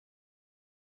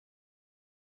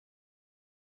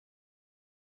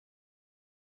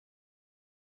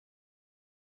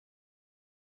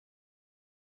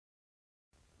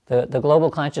The Global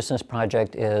Consciousness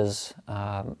Project is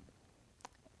an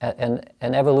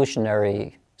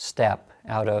evolutionary step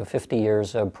out of 50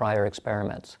 years of prior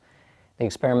experiments. The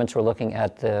experiments were looking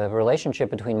at the relationship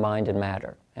between mind and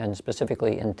matter, and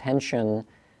specifically intention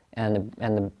and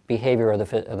the behavior of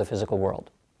the physical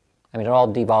world. I mean, it all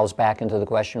devolves back into the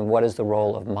question, what is the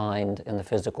role of mind in the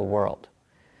physical world?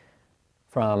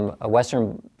 From a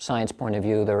Western science point of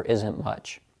view, there isn't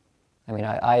much. I mean,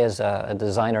 I as a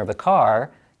designer of a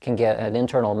car, can get an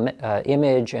internal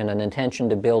image and an intention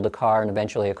to build a car, and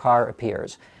eventually a car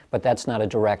appears. But that's not a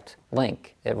direct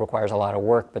link. It requires a lot of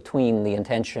work between the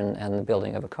intention and the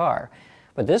building of a car.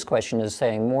 But this question is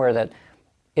saying more that,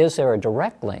 is there a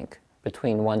direct link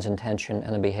between one's intention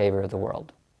and the behavior of the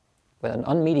world? With an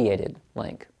unmediated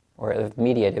link, or if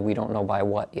mediated, we don't know by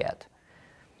what yet.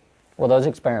 Well, those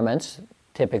experiments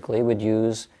typically would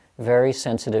use very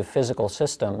sensitive physical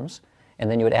systems, and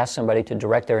then you would ask somebody to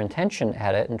direct their intention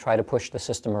at it and try to push the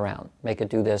system around, make it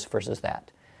do this versus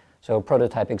that. So a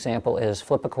prototype example is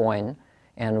flip a coin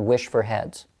and wish for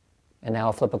heads. And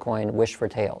now flip a coin, wish for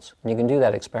tails. And you can do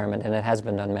that experiment, and it has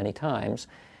been done many times.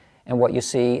 And what you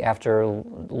see after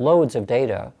loads of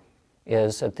data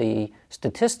is that the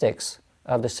statistics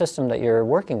of the system that you're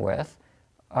working with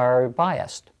are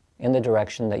biased in the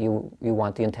direction that you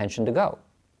want the intention to go.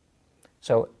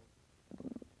 So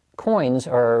coins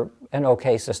are an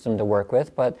okay system to work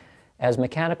with, but as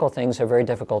mechanical things are very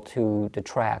difficult to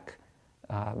track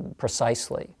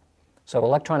precisely. So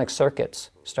electronic circuits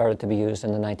started to be used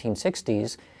in the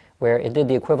 1960s, where it did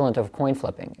the equivalent of coin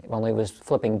flipping, only it was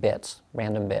flipping bits,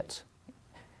 random bits.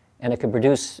 And it could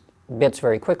produce bits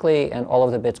very quickly, and all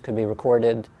of the bits could be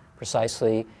recorded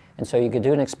precisely. And so you could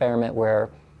do an experiment where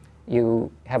you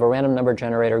have a random number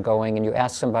generator going, and you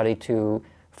ask somebody to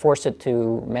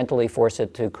mentally force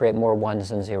it to create more ones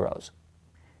than zeros.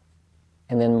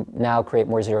 And then now create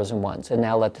more zeros and ones, and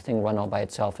now let the thing run all by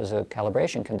itself as a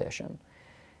calibration condition.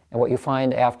 And what you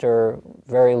find after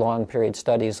very long period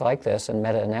studies like this, and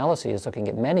meta-analyses looking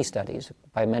at many studies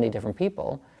by many different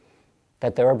people,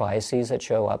 that there are biases that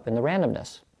show up in the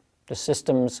randomness. The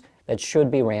systems that should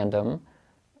be random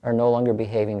are no longer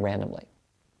behaving randomly.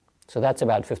 So that's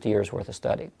about 50 years worth of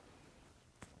study.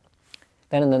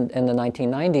 Then in the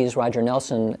 1990s, Roger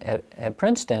Nelson at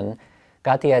Princeton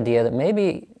got the idea that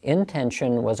maybe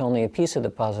intention was only a piece of the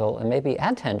puzzle, and maybe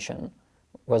attention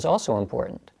was also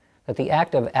important. That the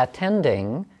act of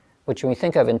attending, which when we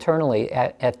think of internally,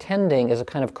 attending is a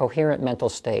kind of coherent mental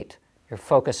state. You're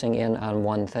focusing in on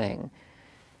one thing.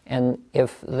 And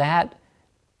if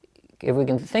we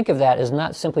can think of that as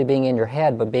not simply being in your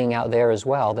head, but being out there as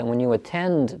well, then when you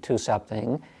attend to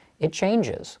something, it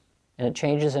changes. And it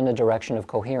changes in the direction of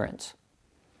coherence.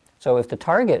 So if the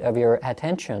target of your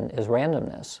attention is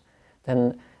randomness,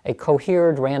 then a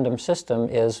cohered random system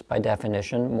is, by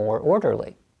definition, more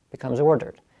orderly, becomes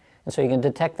ordered. And so you can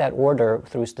detect that order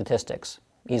through statistics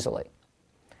easily.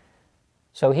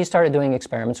 So he started doing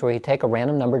experiments where he'd take a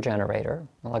random number generator,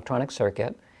 an electronic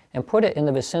circuit, and put it in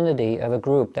the vicinity of a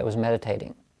group that was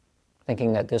meditating,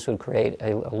 thinking that this would create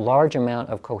a large amount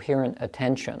of coherent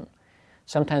attention.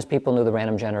 Sometimes people knew the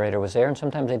random generator was there, and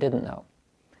sometimes they didn't know.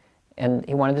 And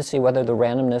he wanted to see whether the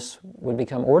randomness would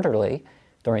become orderly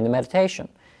during the meditation.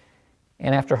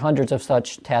 And after hundreds of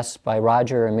such tests by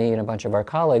Roger and me and a bunch of our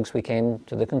colleagues, we came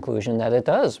to the conclusion that it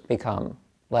does become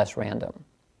less random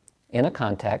in a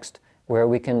context where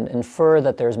we can infer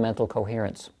that there's mental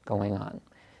coherence going on,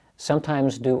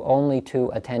 sometimes due only to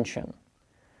attention.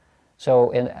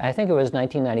 So I think it was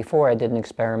 1994, I did an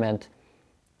experiment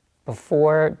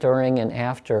before, during, and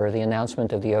after the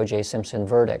announcement of the O.J. Simpson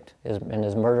verdict in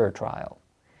his murder trial.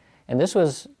 And this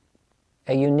was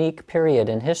a unique period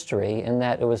in history in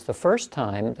that it was the first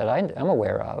time that I'm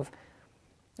aware of,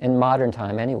 in modern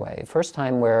time anyway, first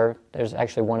time where there's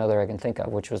actually one other I can think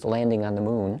of, which was landing on the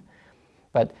moon,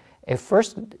 but a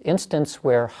first instance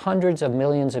where hundreds of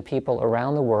millions of people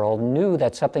around the world knew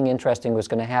that something interesting was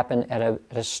going to happen at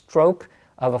a stroke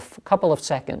of a couple of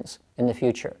seconds in the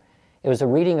future. It was a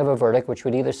reading of a verdict which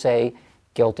would either say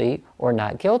guilty or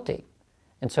not guilty.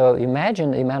 And so imagine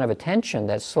the amount of attention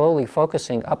that's slowly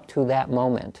focusing up to that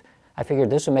moment. I figured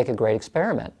this would make a great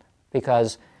experiment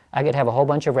because I could have a whole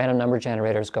bunch of random number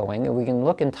generators going, and we can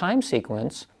look in time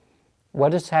sequence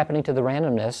what is happening to the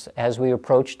randomness as we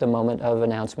approach the moment of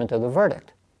announcement of the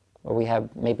verdict, where we have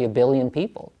maybe 1 billion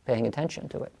people paying attention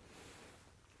to it.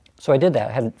 So I did that.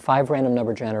 I had 5 random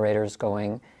number generators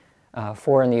going,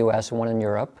 4 in the US and 1 in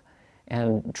Europe,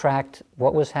 and tracked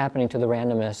what was happening to the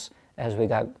randomness as we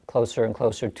got closer and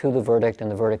closer to the verdict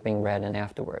and the verdict being read and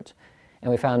afterwards.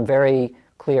 And we found very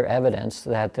clear evidence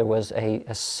that there was a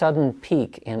sudden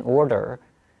peak in order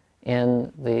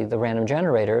in the random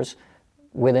generators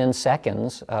within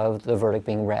seconds of the verdict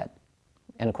being read.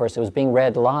 And of course, it was being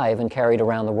read live and carried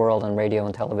around the world on radio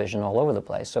and television all over the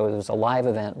place. So it was a live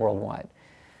event worldwide.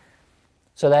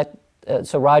 So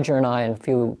so Roger and I and a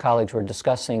few colleagues were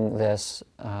discussing this.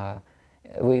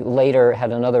 We later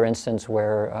had another instance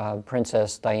where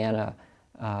Princess Diana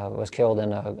was killed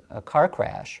in a car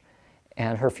crash,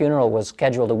 and her funeral was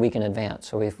scheduled a week in advance.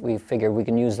 So we figured we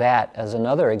can use that as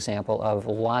another example of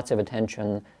lots of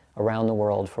attention around the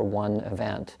world for one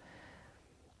event.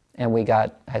 And we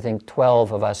got, I think,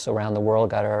 12 of us around the world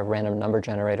got our random number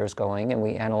generators going, and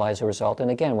we analyzed the result,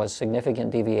 and again, was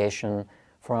significant deviation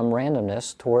from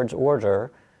randomness towards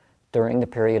order during the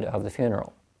period of the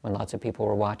funeral, when lots of people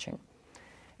were watching.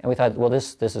 And we thought, well,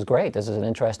 this is great, this is an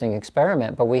interesting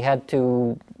experiment, but we had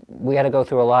to go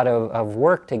through a lot of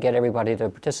work to get everybody to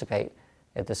participate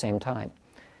at the same time.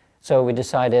 So we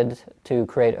decided to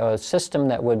create a system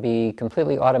that would be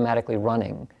completely automatically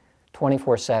running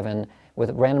 24/7 with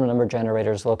random number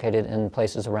generators located in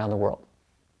places around the world.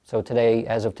 So today,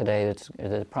 as of today,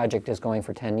 the project is going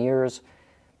for 10 years.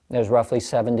 There's roughly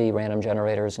 70 random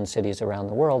generators in cities around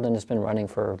the world, and it's been running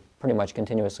for pretty much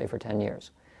continuously for 10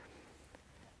 years.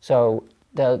 So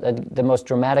the most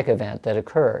dramatic event that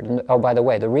occurred, and oh, by the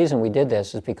way, the reason we did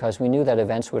this is because we knew that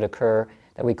events would occur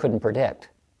that we couldn't predict,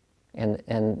 and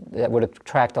that would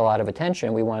attract a lot of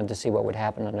attention. We wanted to see what would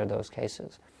happen under those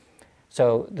cases.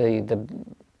 So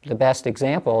the best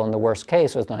example and the worst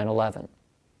case was 9/11.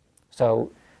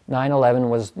 So 9/11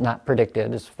 was not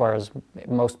predicted as far as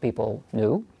most people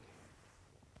knew.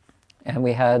 And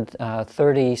we had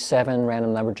 37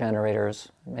 random number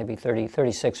generators, maybe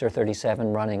 36 or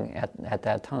 37 running at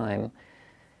that time.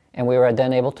 And we were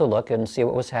then able to look and see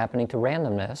what was happening to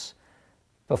randomness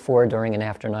before, during, and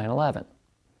after 9/11.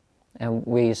 And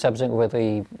we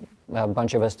subsequently, a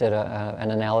bunch of us did an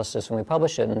analysis, and we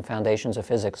published it in Foundations of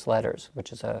Physics Letters,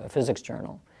 which is a physics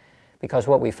journal. Because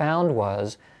what we found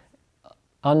was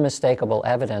unmistakable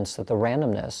evidence that the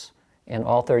randomness in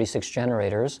all 36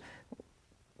 generators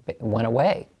went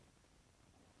away.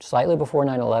 Slightly before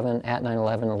 9/11, at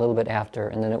 9/11, a little bit after,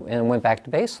 and then it went back to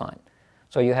baseline.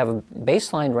 So you have a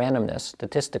baseline randomness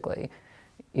statistically.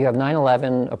 You have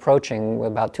 9/11 approaching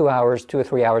about 2 or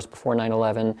 3 hours before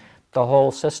 9/11. The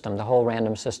whole system, the whole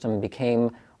random system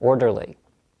became orderly.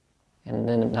 And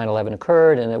then 9/11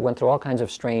 occurred, and it went through all kinds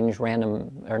of strange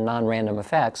random or non-random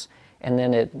effects, and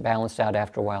then it balanced out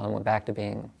after a while and went back to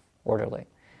being orderly.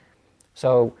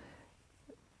 So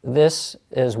this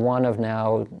is one of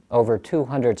now over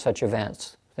 200 such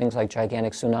events, things like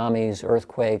gigantic tsunamis,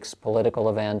 earthquakes, political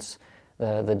events,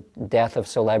 the death of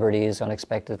celebrities,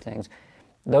 unexpected things.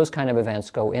 Those kind of events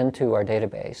go into our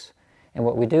database. And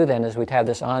what we do then is we have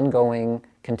this ongoing,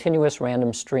 continuous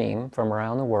random stream from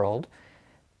around the world.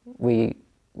 We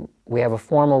have a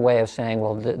formal way of saying,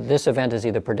 well, this event is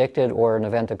either predicted or an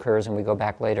event occurs, and we go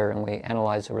back later and we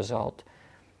analyze the result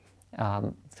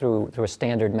through a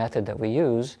standard method that we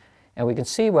use. And we can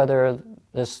see whether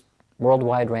this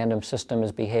worldwide random system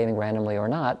is behaving randomly or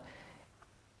not.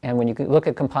 And when you look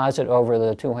at composite over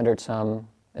the 200-some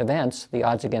events, the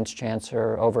odds against chance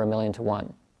are over 1,000,000 to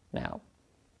 1 now.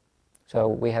 So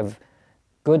we have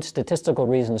good statistical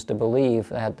reasons to believe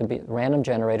that the random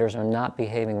generators are not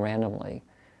behaving randomly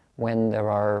when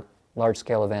there are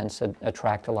large-scale events that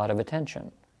attract a lot of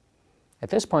attention. At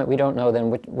this point, we don't know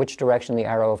then which direction the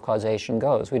arrow of causation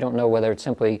goes. We don't know whether it's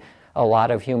simply a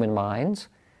lot of human minds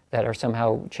that are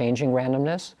somehow changing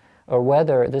randomness, or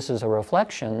whether this is a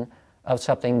reflection of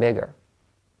something bigger,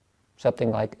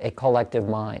 something like a collective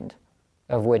mind,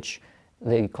 of which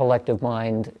the collective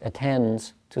mind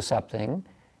attends to something,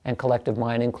 and collective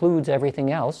mind includes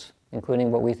everything else,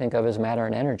 including what we think of as matter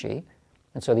and energy.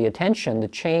 And so the attention, the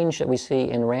change that we see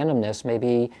in randomness may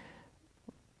be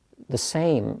the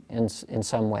same in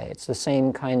some way. It's the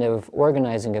same kind of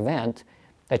organizing event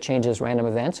that changes random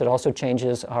events. It also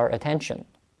changes our attention.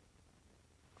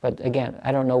 But again,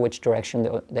 I don't know which direction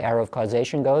the arrow of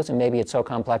causation goes, and maybe it's so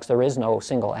complex there is no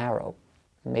single arrow.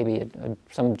 Maybe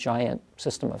some giant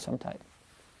system of some type.